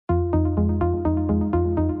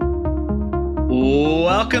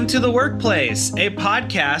Welcome to The Workplace, a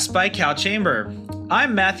podcast by Cal Chamber.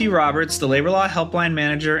 I'm Matthew Roberts, the Labor Law Helpline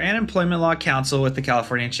Manager and Employment Law Counsel with the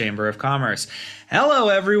California Chamber of Commerce. Hello,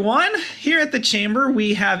 everyone. Here at the Chamber,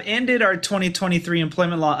 we have ended our 2023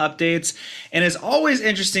 employment law updates, and it's always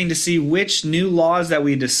interesting to see which new laws that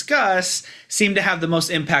we discuss seem to have the most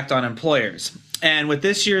impact on employers. And with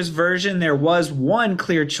this year's version, there was one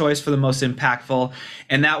clear choice for the most impactful,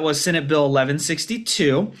 and that was Senate Bill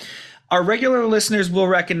 1162. Our regular listeners will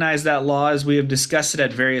recognize that law as we have discussed it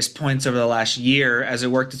at various points over the last year as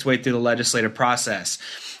it worked its way through the legislative process.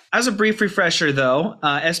 As a brief refresher, though,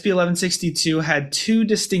 SB 1162 had two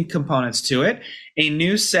distinct components to it, a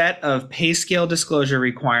new set of pay scale disclosure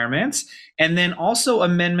requirements, and then also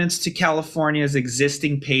amendments to California's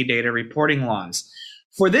existing pay data reporting laws.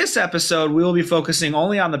 For this episode, we will be focusing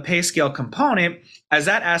only on the pay scale component, as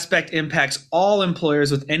that aspect impacts all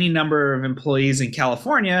employers with any number of employees in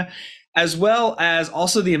California, as well as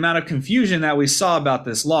also the amount of confusion that we saw about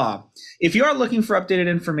this law. If you are looking for updated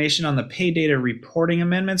information on the pay data reporting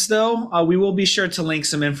amendments, though, we will be sure to link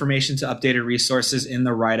some information to updated resources in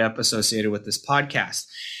the write-up associated with this podcast.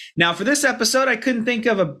 Now, for this episode, I couldn't think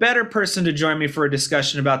of a better person to join me for a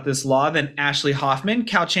discussion about this law than Ashley Hoffman,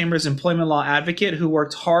 Cal Chamber's employment law advocate, who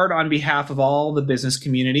worked hard on behalf of all the business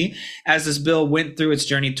community as this bill went through its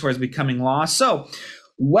journey towards becoming law. So,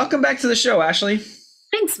 welcome back to the show, Ashley.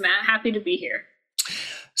 Thanks, Matt. Happy to be here.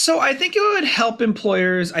 So I think it would help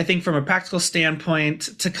employers, I think from a practical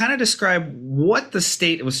standpoint, to kind of describe what the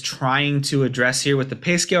state was trying to address here with the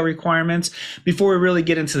pay scale requirements before we really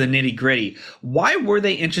get into the nitty gritty. Why were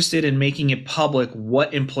they interested in making it public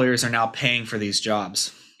what employers are now paying for these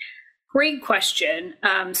jobs? Great question.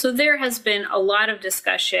 So there has been a lot of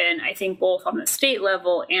discussion, I think, both on the state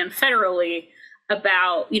level and federally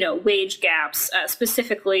about, wage gaps,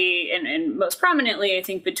 specifically and most prominently, I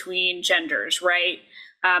think, between genders, right?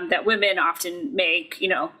 That women often make,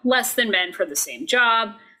 less than men for the same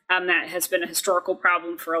job. That has been a historical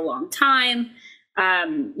problem for a long time. A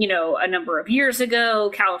number of years ago,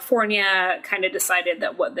 California kind of decided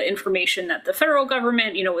that what the information that the federal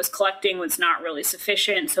government, was collecting was not really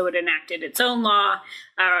sufficient. So it enacted its own law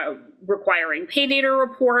requiring pay data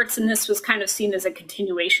reports. And this was kind of seen as a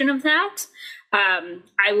continuation of that.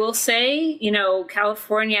 I will say,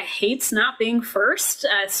 California hates not being first,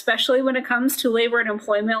 especially when it comes to labor and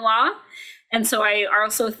employment law. And so I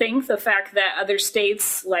also think the fact that other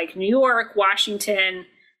states like New York, Washington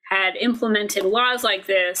had implemented laws like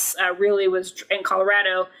this and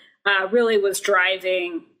Colorado really was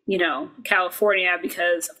driving, California,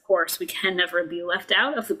 because, of course, we can never be left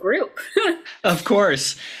out of the group. Of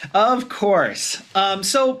course.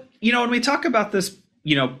 So, when we talk about this,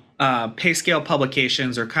 pay scale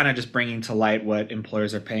publications or kind of just bringing to light what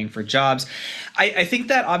employers are paying for jobs, I think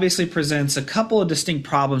that obviously presents a couple of distinct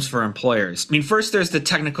problems for employers. I mean, first, there's the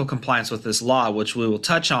technical compliance with this law, which we will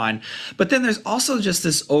touch on. But then there's also just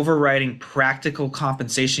this overriding practical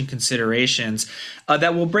compensation considerations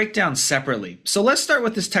that we'll break down separately. So let's start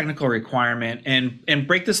with this technical requirement and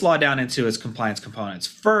break this law down into its compliance components.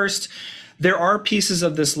 First, there are pieces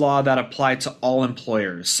of this law that apply to all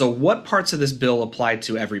employers. So what parts of this bill apply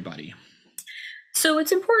to everybody? So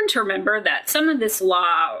it's important to remember that some of this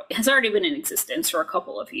law has already been in existence for a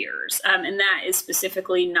couple of years, and that is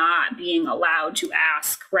specifically not being allowed to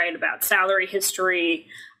ask, about salary history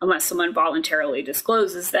unless someone voluntarily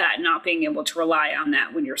discloses that, not being able to rely on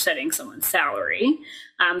that when you're setting someone's salary.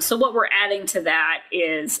 So what we're adding to that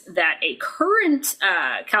is that a current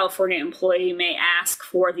California employee may ask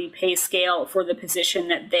for the pay scale for the position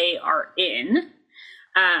that they are in.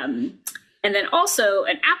 And then also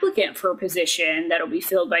an applicant for a position that'll be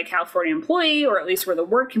filled by a California employee, or at least where the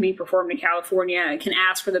work can be performed in California, can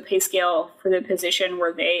ask for the pay scale for the position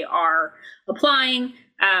where they are applying.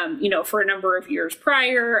 For a number of years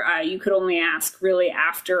prior, you could only ask really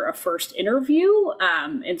after a first interview.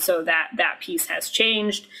 And so that piece has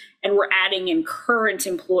changed. And we're adding in current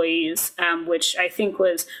employees, which I think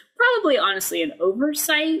was probably honestly an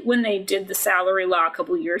oversight when they did the salary law a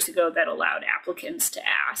couple of years ago that allowed applicants to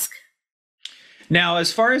ask. Now,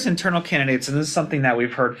 as far as internal candidates, and this is something that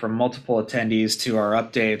we've heard from multiple attendees to our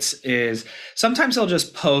updates, is sometimes they'll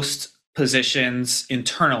just post positions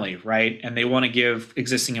internally, right? And they want to give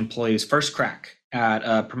existing employees first crack at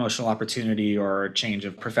a promotional opportunity or a change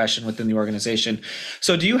of profession within the organization.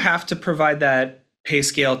 So do you have to provide that pay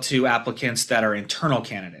scale to applicants that are internal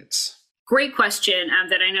candidates? Great question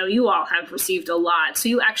that I know you all have received a lot. So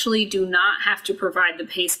you actually do not have to provide the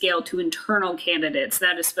pay scale to internal candidates.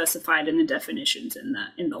 That is specified in the definitions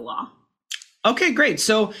in the law. Okay, great.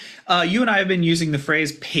 So you and I have been using the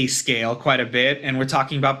phrase pay scale quite a bit, and we're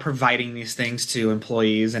talking about providing these things to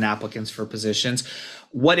employees and applicants for positions.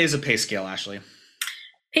 What is a pay scale, Ashley?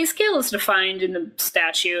 Pay scale is defined in the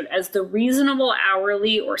statute as the reasonable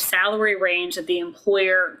hourly or salary range that the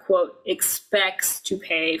employer, quote, expects to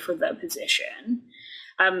pay for the position.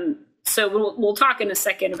 So we'll talk in a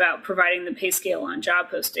second about providing the pay scale on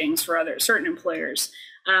job postings for certain employers.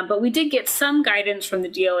 But we did get some guidance from the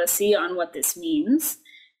DLSC on what this means.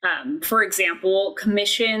 For example,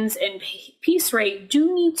 commissions and piece rate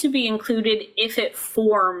do need to be included if it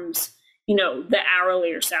forms, the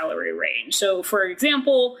hourly or salary range. So, for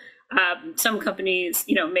example, some companies,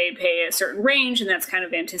 may pay a certain range, and that's kind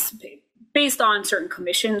of anticipated based on certain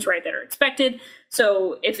commissions, right, that are expected.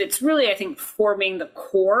 So if it's really, I think, forming the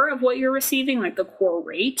core of what you're receiving, like the core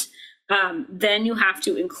rate, then you have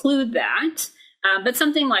to include that. But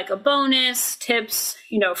something like a bonus, tips,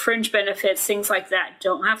 fringe benefits, things like that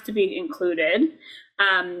don't have to be included.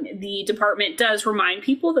 The department does remind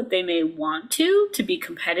people that they may want to be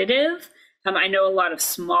competitive. I know a lot of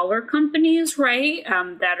smaller companies, right,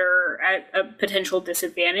 that are at a potential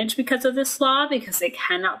disadvantage because of this law, because they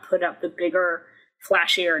cannot put up the bigger,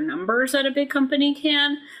 flashier numbers that a big company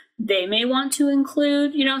can. They may want to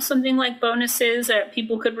include, something like bonuses that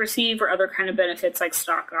people could receive or other kind of benefits like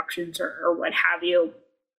stock options or what have you.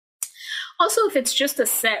 Also, if it's just a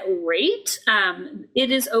set rate, it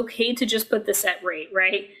is okay to just put the set rate,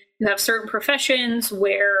 right? You have certain professions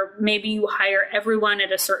where maybe you hire everyone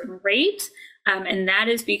at a certain rate, and that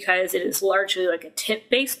is because it is largely like a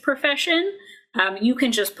tip-based profession. You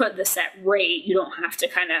can just put the set rate. You don't have to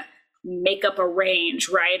kind of make up a range,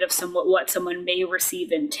 right, of what someone may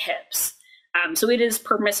receive in tips. So it is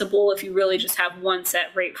permissible if you really just have one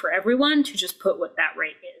set rate for everyone to just put what that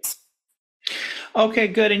rate is. Okay,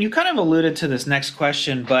 good. And you kind of alluded to this next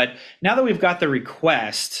question, but now that we've got the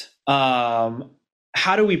request,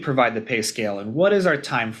 how do we provide the pay scale, and what is our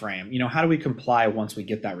time frame? How do we comply once we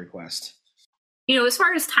get that request? As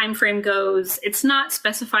far as time frame goes, it's not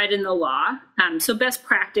specified in the law. So best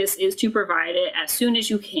practice is to provide it as soon as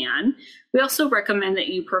you can. We also recommend that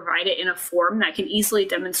you provide it in a form that can easily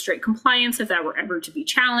demonstrate compliance if that were ever to be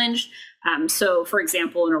challenged. So, for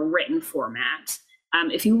example, in a written format.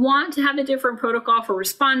 If you want to have a different protocol for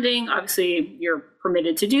responding, obviously you're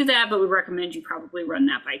permitted to do that, but we recommend you probably run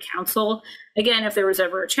that by counsel. Again, if there was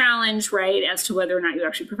ever a challenge, right, as to whether or not you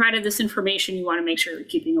actually provided this information, you want to make sure you're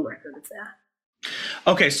keeping a record of that.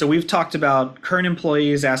 Okay, so we've talked about current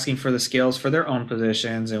employees asking for the scales for their own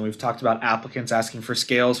positions, and we've talked about applicants asking for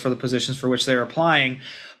scales for the positions for which they're applying.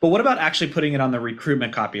 But what about actually putting it on the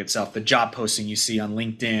recruitment copy itself, the job posting you see on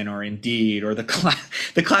LinkedIn or Indeed or the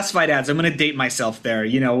classified ads? I'm going to date myself there,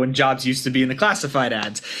 when jobs used to be in the classified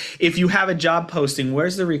ads. If you have a job posting,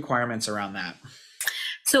 where's the requirements around that?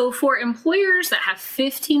 So for employers that have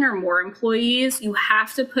 15 or more employees, you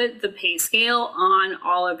have to put the pay scale on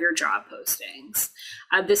all of your job postings.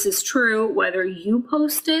 This is true whether you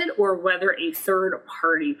post it or whether a third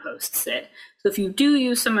party posts it. So if you do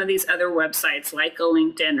use some of these other websites like a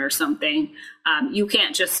LinkedIn or something, you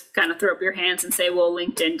can't just kind of throw up your hands and say, well,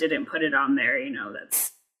 LinkedIn didn't put it on there.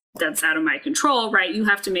 That's out of my control, right? You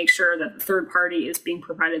have to make sure that the third party is being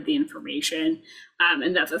provided the information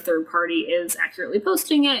and that the third party is accurately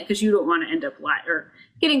posting it, because you don't want to end up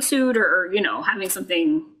getting sued or having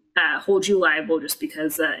something hold you liable just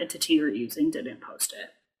because the entity you're using didn't post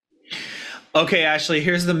it. Okay, Ashley,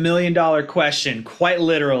 here's the $1 million question, quite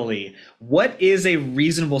literally. What is a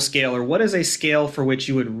reasonable scale, or what is a scale for which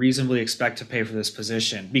you would reasonably expect to pay for this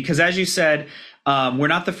position? Because as you said, we're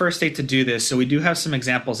not the first state to do this, so we do have some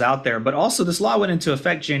examples out there. But also, this law went into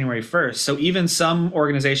effect January 1st. So even some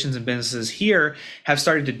organizations and businesses here have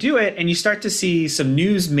started to do it, and you start to see some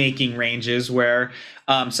news-making ranges where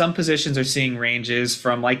some positions are seeing ranges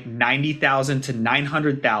from like $90,000 to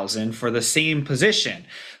 $900,000 for the same position.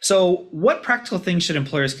 So what practical things should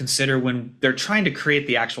employers consider when they're trying to create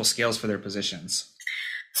the actual scales for their positions?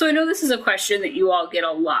 So I know this is a question that you all get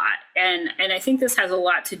a lot, and I think this has a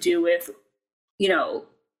lot to do with,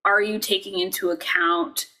 are you taking into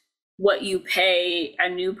account what you pay a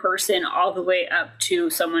new person all the way up to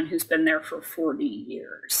someone who's been there for 40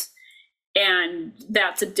 years? And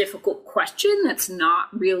that's a difficult question that's not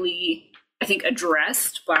really, I think,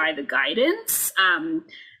 addressed by the guidance.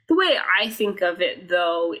 The way I think of it,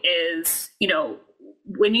 though, is,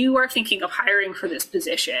 when you are thinking of hiring for this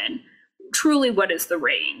position, truly what is the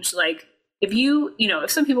range? Like, if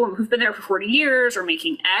some people who've been there for 40 years are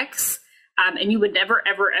making X, and you would never,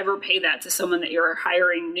 ever, ever pay that to someone that you're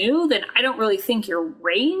hiring new, then I don't really think your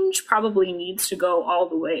range probably needs to go all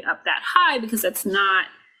the way up that high, because that's not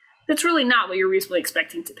that's really not what you're reasonably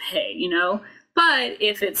expecting to pay, you know? But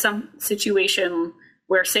if it's some situation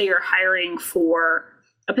where, say, you're hiring for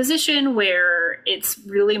a position where it's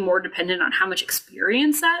really more dependent on how much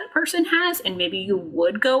experience that person has, and maybe you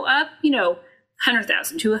would go up, you know,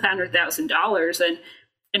 $100,000 to $100,000, and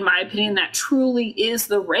in my opinion, that truly is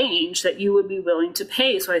the range that you would be willing to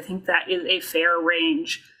pay. So I think that is a fair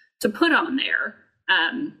range to put on there.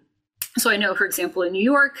 So I know, for example, in New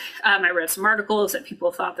York, I read some articles that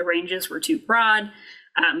people thought the ranges were too broad.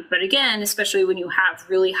 But again, especially when you have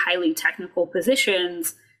really highly technical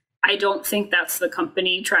positions, I don't think that's the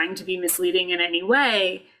company trying to be misleading in any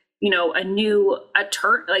way. You know, a new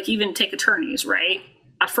attorney, like even take attorneys, right?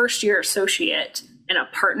 A first-year associate and a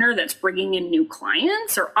partner that's bringing in new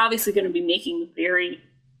clients are obviously going to be making a very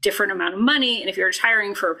different amount of money. And if you're just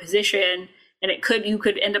hiring for a position, and you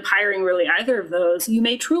could end up hiring really either of those, you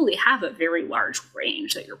may truly have a very large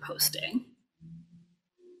range that you're posting.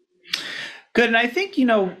 Good. And I think, you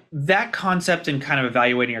know, that concept and kind of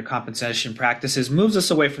evaluating your compensation practices moves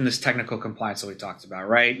us away from this technical compliance that we talked about,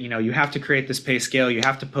 right? You know, you have to create this pay scale. You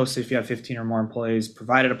have to post it if you have 15 or more employees,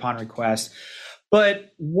 provide it upon request.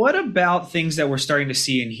 But what about things that we're starting to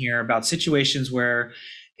see and hear about situations where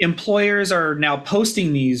employers are now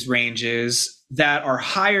posting these ranges that are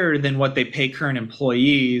higher than what they pay current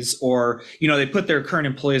employees, or, you know, they put their current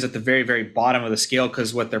employees at the very, very bottom of the scale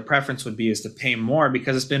because what their preference would be is to pay more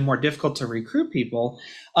because it's been more difficult to recruit people.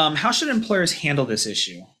 How should employers handle this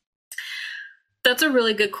issue? That's a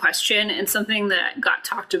really good question, and something that got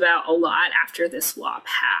talked about a lot after this law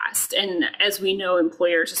passed. And as we know,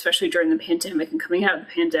 employers, especially during the pandemic and coming out of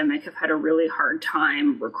the pandemic, have had a really hard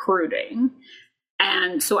time recruiting.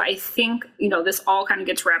 And so I think, you know, this all kind of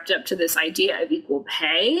gets wrapped up to this idea of equal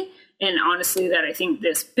pay. And honestly, that I think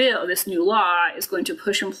this new law is going to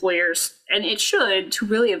push employers, and it should, to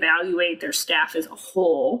really evaluate their staff as a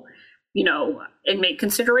whole, you know, and make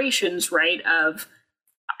considerations, right, of,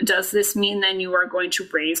 does this mean then you are going to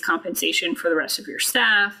raise compensation for the rest of your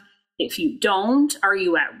staff? If you don't, are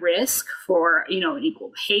you at risk for, you know, an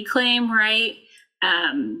equal pay claim, right?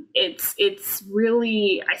 It's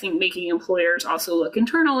really, I think, making employers also look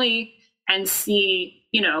internally and see,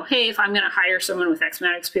 you know, hey, if I'm going to hire someone with X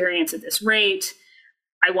amount of experience at this rate,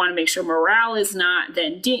 I want to make sure morale is not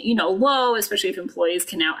then, you know, low, especially if employees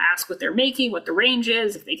can now ask what they're making, what the range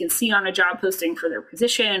is, if they can see on a job posting for their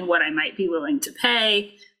position, what I might be willing to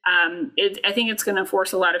pay. I think it's going to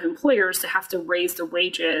force a lot of employers to have to raise the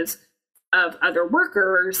wages of other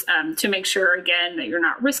workers to make sure, again, that you're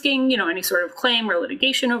not risking, you know, any sort of claim or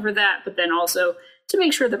litigation over that, but then also to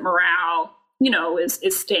make sure that morale, you know, is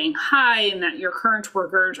staying high and that your current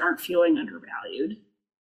workers aren't feeling undervalued.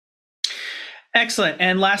 Excellent.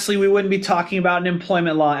 And lastly, we wouldn't be talking about an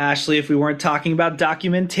employment law, Ashley, if we weren't talking about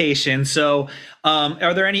documentation. So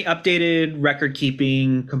are there any updated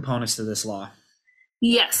record-keeping components to this law?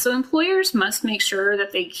 Yes. So employers must make sure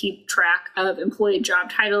that they keep track of employee job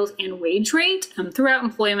titles and wage rate throughout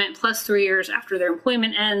employment, plus 3 years after their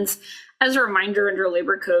employment ends. As a reminder, under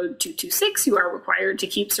Labor Code 226, you are required to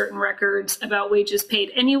keep certain records about wages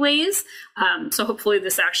paid anyways. So hopefully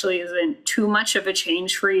this actually isn't too much of a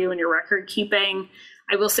change for you in your record keeping.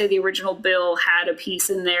 I will say the original bill had a piece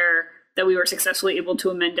in there that we were successfully able to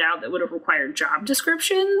amend out that would have required job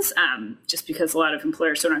descriptions, just because a lot of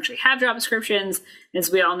employers don't actually have job descriptions.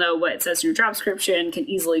 As we all know, what it says in your job description can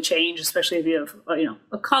easily change, especially if you have, you know,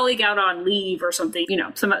 a colleague out on leave or something, you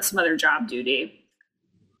know, some other job duty.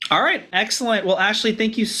 All right. Excellent. Well, Ashley,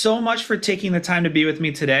 thank you so much for taking the time to be with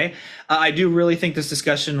me today. I do really think this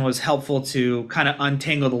discussion was helpful to kind of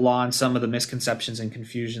untangle the law and some of the misconceptions and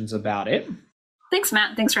confusions about it. Thanks,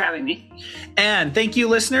 Matt. Thanks for having me. And thank you,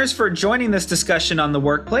 listeners, for joining this discussion on the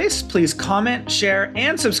workplace. Please comment, share,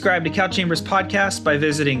 and subscribe to Cal Chamber's podcast by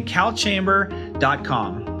visiting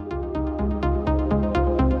calchamber.com.